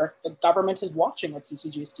level where the government is watching what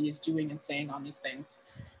CCGSD is doing and saying on these things.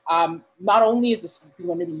 Not only is this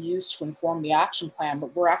going to be used to inform the action plan,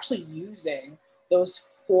 but we're actually using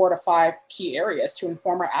those 4 to 5 key areas to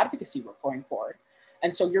inform our advocacy work going forward.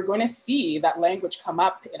 And so you're going to see that language come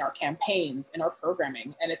up in our campaigns, in our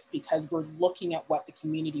programming, and it's because we're looking at what the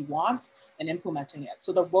community wants and implementing it.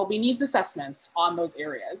 So there will be needs assessments on those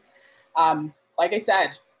areas. Like I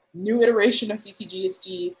said, new iteration of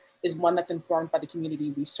CCGSD is one that's informed by the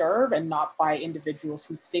community we serve and not by individuals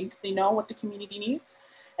who think they know what the community needs.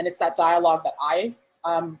 And it's that dialogue that I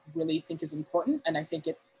really think is important. And I think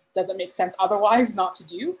it doesn't make sense otherwise not to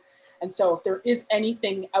do. And so if there is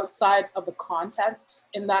anything outside of the content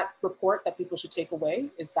in that report that people should take away,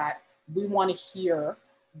 is that we want to hear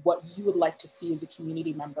what you would like to see as a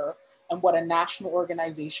community member and what a national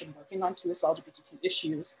organization working on 2S LGBTQ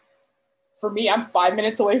issues. For me, I'm 5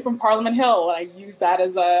 minutes away from Parliament Hill, and I use that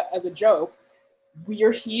as a joke. We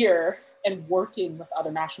are here and working with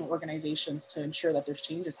other national organizations to ensure that there's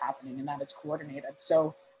changes happening and that it's coordinated.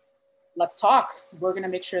 So let's talk. We're going to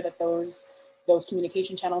make sure that those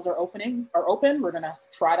communication channels are open. We're going to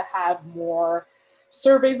try to have more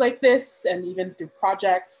surveys like this, and even through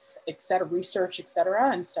projects, et cetera, research, et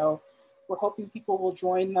cetera. And so we're hoping people will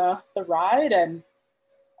join the ride. And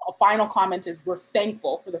a final comment is we're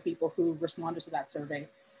thankful for the people who responded to that survey.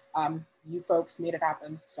 You folks made it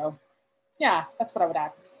happen. So yeah, that's what I would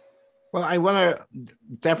add. Well, I want to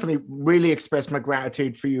definitely really express my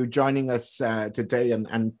gratitude for you joining us today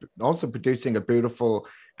and also producing a beautiful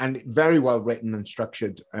and very well written and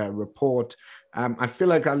structured report. I feel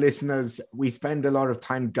like our listeners, we spend a lot of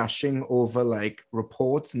time gushing over like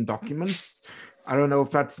reports and documents. I don't know if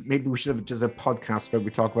that's, maybe we should have just a podcast where we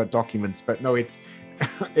talk about documents, but no, it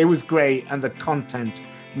was great. And the content,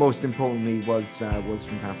 most importantly, was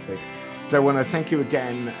fantastic. So I want to thank you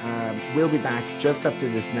again. We'll be back just after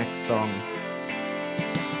this next song.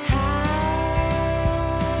 How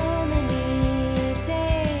many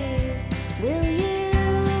days will you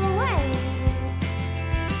wait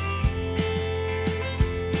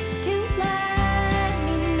to let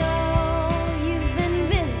me know you've been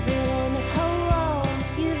visiting? Oh,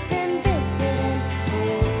 you've been visiting.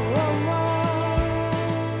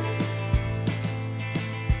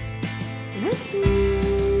 With you.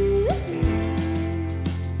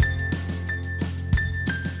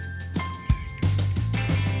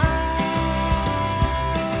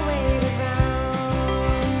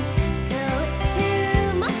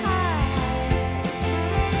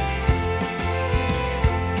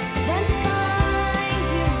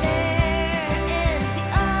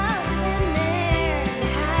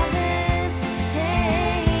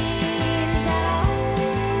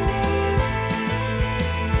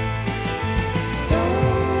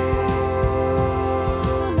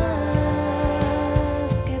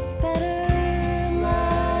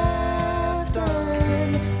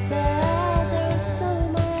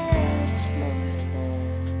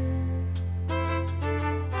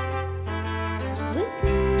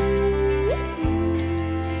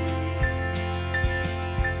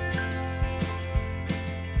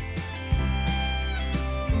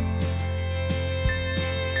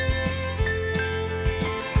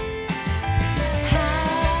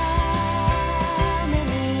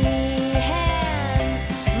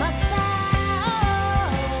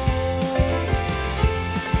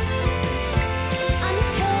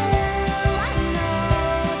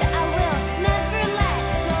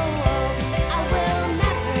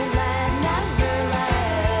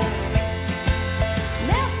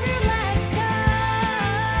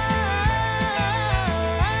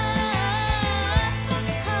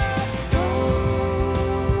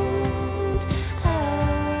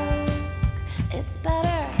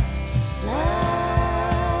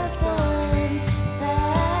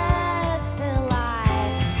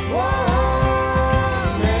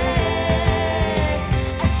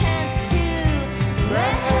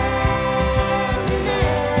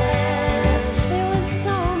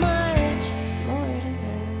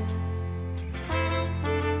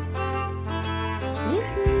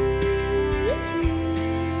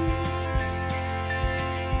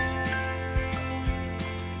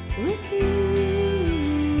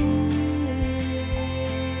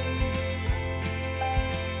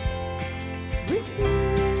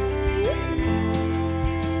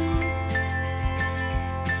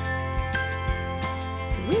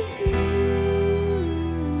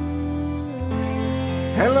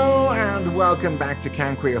 Hello and welcome back to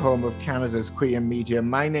Can Queer, home of Canada's queer media.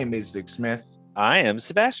 My name is Luke Smith. I am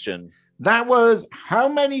Sebastian. That was How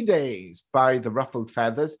Many Days by the Ruffled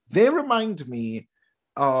Feathers. They remind me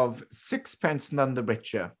of Sixpence None the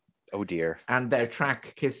Richer Oh dear. and their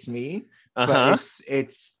track Kiss Me. Uh-huh. But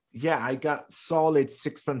it's I got solid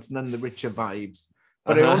Sixpence None the Richer vibes.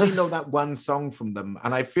 But I Uh-huh. only know that one song from them.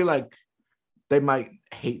 And I feel like they might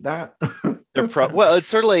hate that. Well, it's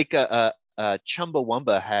sort of like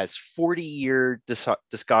Chumbawamba has 40-year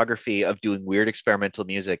discography of doing weird experimental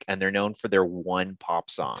music, and they're known for their one pop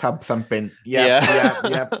song. Tub thumping. Yeah.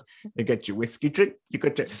 Yeah. You get your whiskey drink. You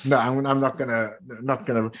got your no. I'm not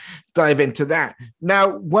gonna dive into that.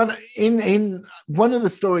 Now, one of the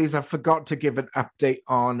stories I forgot to give an update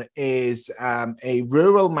on is a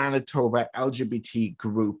rural Manitoba LGBT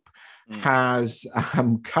group has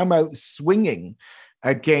come out swinging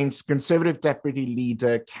against Conservative Deputy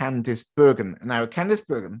Leader Candice Bergen. Now, Candice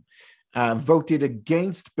Bergen voted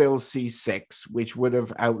against Bill C6, which would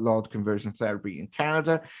have outlawed conversion therapy in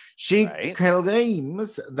Canada. She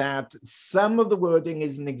claims that some of the wording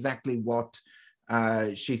isn't exactly what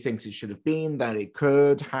she thinks it should have been, that it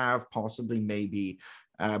could have possibly maybe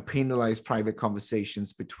penalized private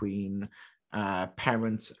conversations between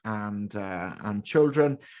parents and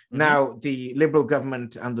children. Now, the Liberal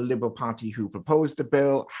government and the Liberal Party who proposed the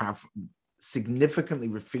bill have significantly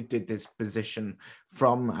refuted this position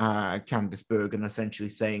from Candice Bergen, essentially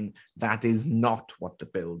saying that is not what the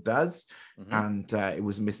bill does, and it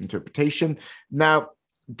was a misinterpretation. Now,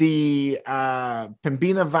 the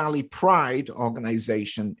Pembina Valley Pride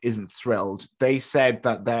organization isn't thrilled. They said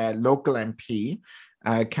that their local MP,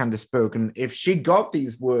 Candice Bergen, if she got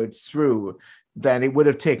these words through, then it would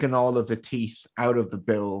have taken all of the teeth out of the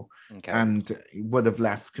bill and would have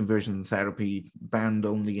left conversion therapy banned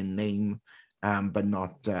only in name, but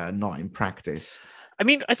not in practice. I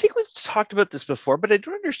mean, I think we've talked about this before, but I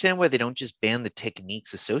don't understand why they don't just ban the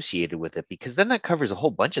techniques associated with it, because then that covers a whole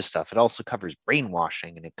bunch of stuff. It also covers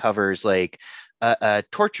brainwashing, and it covers like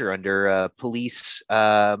torture under police,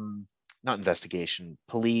 not investigation,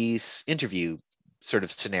 police interview sort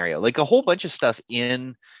of scenario. Like a whole bunch of stuff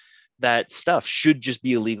in that stuff should just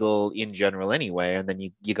be illegal in general anyway, and then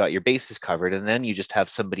you got your bases covered, and then you just have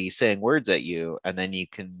somebody saying words at you, and then you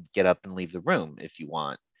can get up and leave the room if you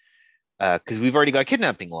want, because we've already got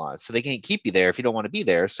kidnapping laws, so they can't keep you there if you don't want to be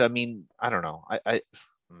there. So I mean, I don't know.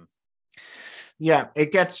 Yeah,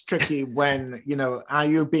 it gets tricky when, are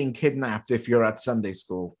you being kidnapped if you're at Sunday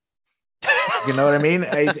school? You know what I mean?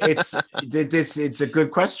 It's a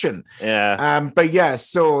good question. Yeah. But yeah,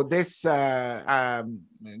 so this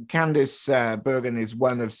Candice Bergen is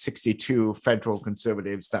one of 62 federal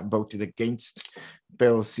conservatives that voted against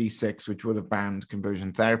Bill C6, which would have banned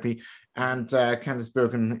conversion therapy. And Candice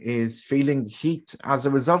Bergen is feeling heat as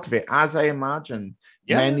a result of it, as I imagine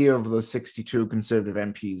many of those 62 conservative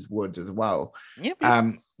MPs would as well.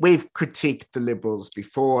 We've critiqued the Liberals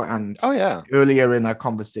before, and earlier in our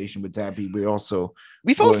conversation with Debbie, we've also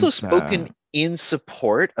spoken in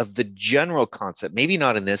support of the general concept, maybe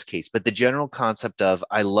not in this case, but the general concept of,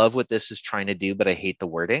 I love what this is trying to do, but I hate the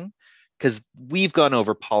wording. Because we've gone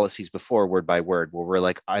over policies before, word by word, where we're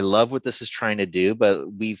like, I love what this is trying to do,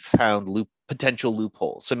 but we've found potential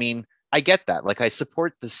loopholes. I mean, I get that. Like, I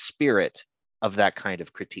support the spirit of that kind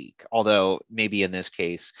of critique. Although maybe in this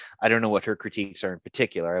case, I don't know what her critiques are in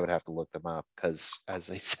particular. I would have to look them up because,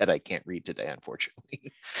 as I said, I can't read today, unfortunately.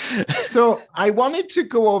 So I wanted to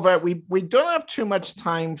go over, we don't have too much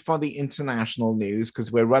time for the international news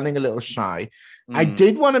because we're running a little shy. I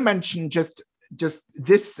did want to mention just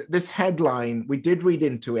this headline. We did read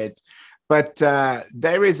into it, but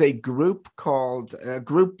there is a group of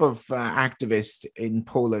activists in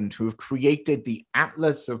Poland who have created the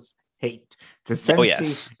Atlas of Hate. It's essentially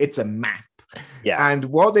it's a map. And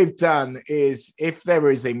what they've done is, if there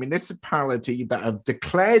is a municipality that have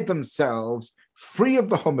declared themselves free of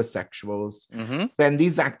the homosexuals, then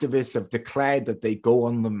these activists have declared that they go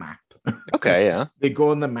on the map. They go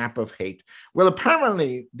on the map of hate. Well,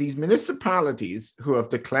 apparently these municipalities who have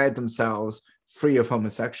declared themselves free of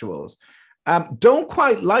homosexuals don't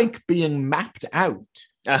quite like being mapped out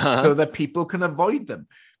so that people can avoid them.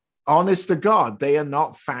 Honest to God, they are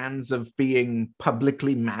not fans of being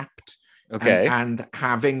publicly mapped and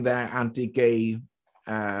having their anti-gay,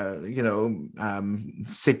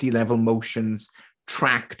 city level motions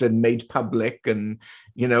tracked and made public and,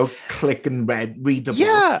 click and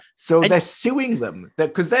readable. So they're suing them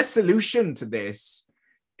because their solution to this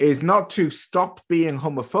is not to stop being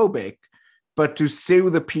homophobic, but to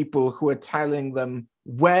sue the people who are telling them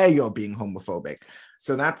where you're being homophobic.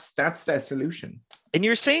 So that's their solution. And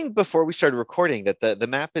you're saying before we started recording that the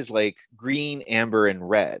map is like green, amber, and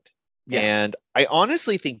red. Yeah. And I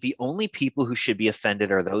honestly think the only people who should be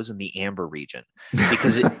offended are those in the amber region,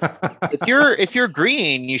 because if you're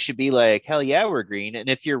green, you should be like, hell yeah, we're green. And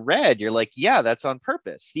if you're red, you're like, yeah, that's on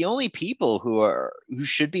purpose. The only people who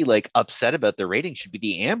should be like upset about the rating should be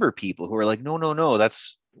the amber people who are like, no,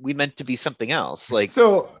 that's, we meant to be something else. Like,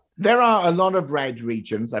 so there are a lot of red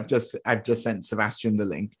regions. I've just sent Sebastian the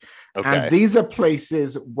link. okay. And these are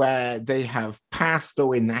places where they have passed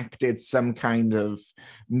or enacted some kind of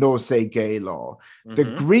no say gay law. The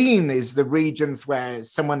Mhm. green is the regions where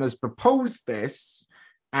someone has proposed this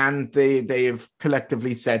and they have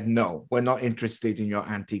collectively said, no, we're not interested in your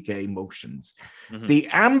anti-gay motions. Mhm. The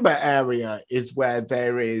amber area is where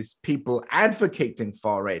there is people advocating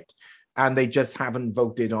for it, and they just haven't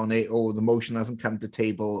voted on it, or the motion hasn't come to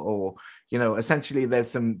table, or, you know, essentially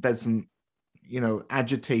there's some, you know,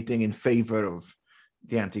 agitating in favor of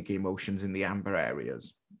the anti-gay motions in the amber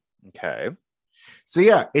areas. Okay. So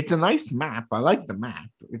yeah, it's a nice map. I like the map.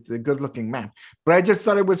 It's a good looking map. But I just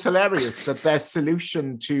thought it was hilarious that their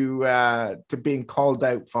solution to being called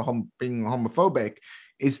out for being homophobic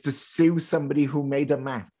is to sue somebody who made a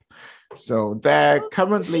map. So they're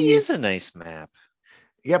currently... This is a nice map.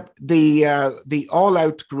 Yep, the All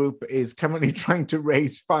Out group is currently trying to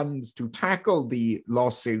raise funds to tackle the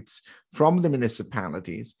lawsuits from the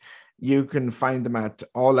municipalities. You can find them at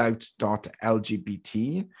allout.lgbt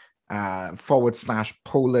 /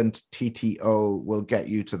 Poland TTO will get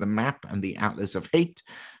you to the map and the Atlas of Hate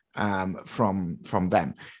from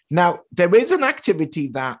them. Now, there is an activity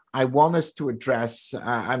that I want us to address.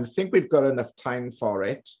 I think we've got enough time for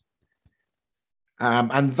it.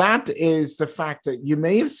 And that is the fact that you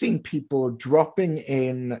may have seen people dropping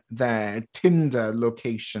in their Tinder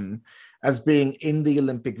location as being in the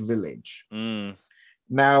Olympic Village. Mm.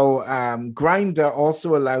 Now, Grindr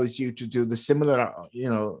also allows you to do the similar, you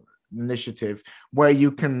know, initiative where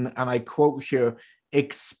you can, and I quote here,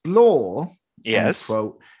 explore, Yes.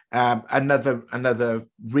 quote, another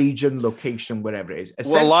region, location, whatever it is.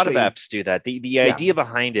 Well, a lot of Essentially, apps do that. The idea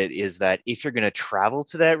behind it is that if you're going to travel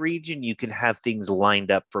to that region, you can have things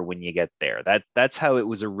lined up for when you get there. That's how it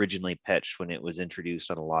was originally pitched when it was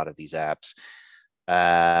introduced on a lot of these apps.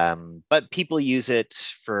 But people use it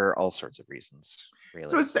for all sorts of reasons, really.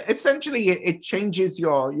 so it's essentially it changes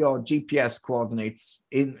your GPS coordinates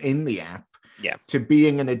in the app, Yeah. to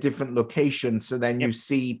being in a different location. So then you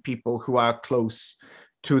see people who are close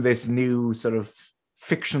to this new sort of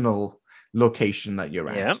fictional location that you're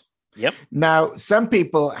at. Yep. Now, some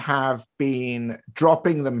people have been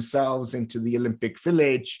dropping themselves into the Olympic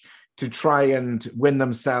Village to try and win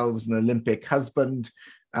themselves an Olympic husband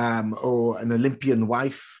or an Olympian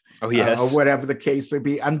wife. Oh, yes. Or whatever the case may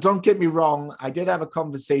be. And don't get me wrong, I did have a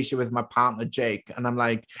conversation with my partner, Jake, and I'm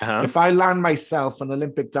like, if I land myself an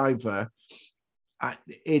Olympic diver, I'm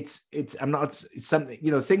not something,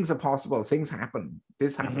 you know, things are possible, things happen.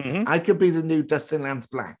 This happened. Mhm. I could be the new Dustin Lance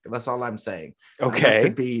Black. That's all I'm saying. Okay.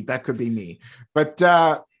 That could be me. But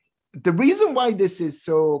the reason why this is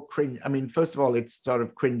so cringe, I mean, first of all, it's sort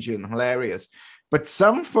of cringy and hilarious, but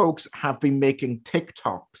some folks have been making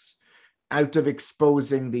TikToks out of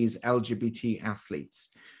exposing these LGBT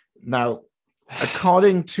athletes. Now,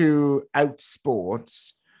 according to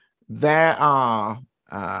Outsports, there are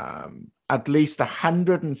at least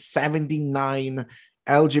 179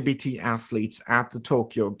 LGBT athletes at the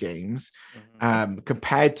Tokyo Games,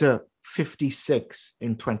 compared to 56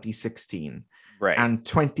 in 2016, Right. and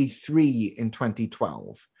 23 in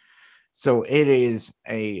 2012. So it is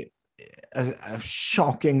a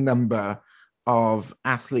shocking number of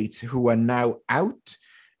athletes who are now out.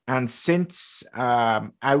 And since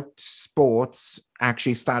Out Sports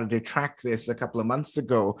actually started to track this a couple of months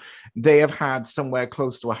ago, they have had somewhere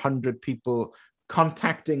close to 100 people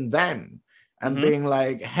contacting them and being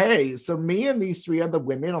like, hey, so me and these 3 other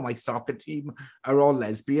women on my soccer team are all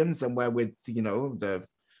lesbians, and we're with, you know, the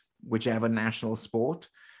whichever national sport.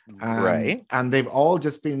 Right. And they've all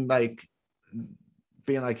just been like,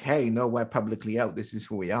 hey, no, we're publicly out. This is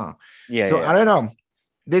who we are. Yeah. So yeah. I don't know.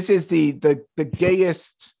 This is the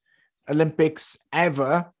gayest Olympics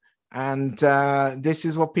ever, and this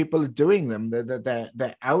is what people are doing them.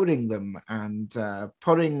 They're outing them and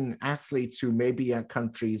putting athletes who may be at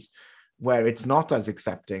countries where it's not as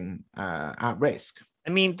accepting at risk.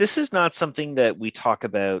 I mean, this is not something that we talk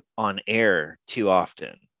about on air too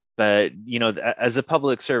often, but, you know, as a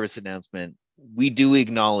public service announcement, we do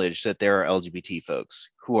acknowledge that there are LGBT folks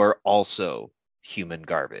who are also human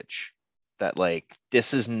garbage. That, like,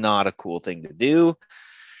 this is not a cool thing to do.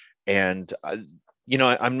 And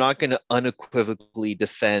I'm not going to unequivocally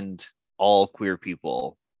defend all queer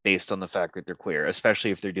people based on the fact that they're queer,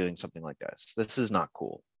 especially if they're doing something like this. This is not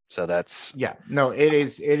cool. So that's it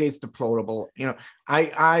is deplorable.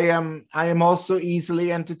 I am also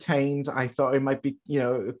easily entertained. I thought it might be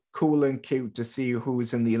cool and cute to see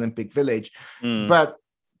who's in the Olympic Village, but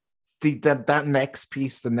that next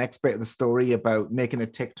piece, the next bit of the story about making a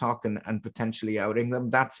TikTok and potentially outing them,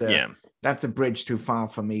 that's a bridge too far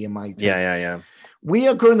for me and my tastes. Yeah. We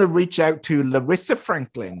are going to reach out to Larissa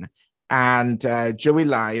Franklin and Joey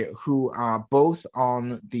Lai, who are both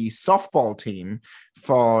on the softball team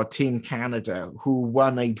for Team Canada, who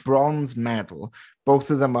won a bronze medal.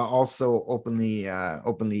 Both of them are also openly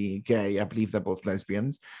gay. I believe they're both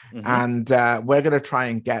lesbians. And we're going to try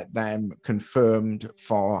and get them confirmed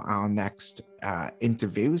for our next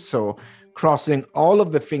interview. So crossing all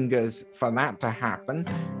of the fingers for that to happen.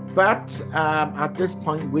 But at this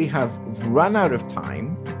point, we have run out of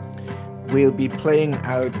time. We'll be playing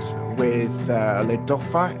out with Les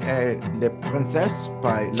Dauphins et les Princesses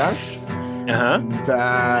by Lush. And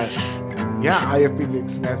I have been Luke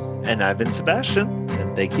Smith. And I've been Sebastian.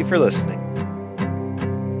 And thank you for listening.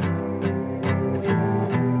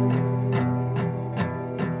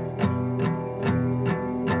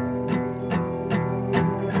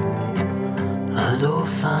 Un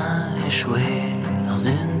dauphin échoué dans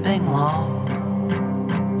une baignoire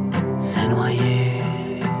s'est noyé.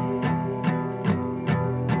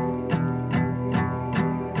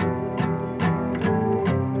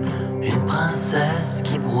 Une princesse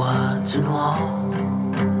qui boit du noir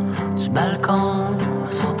du balcon a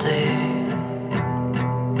sauté.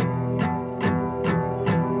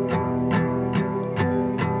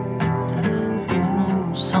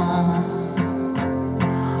 Où sont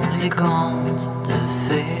les contes de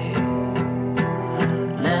fées,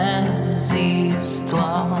 les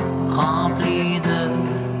histoires remplies de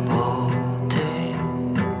beauté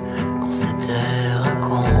qu'on s'était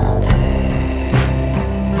racontées?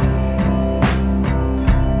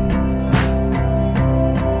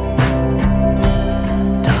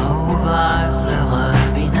 T'as ouvert le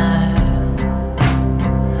robinet,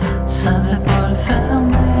 tu savais pas le faire.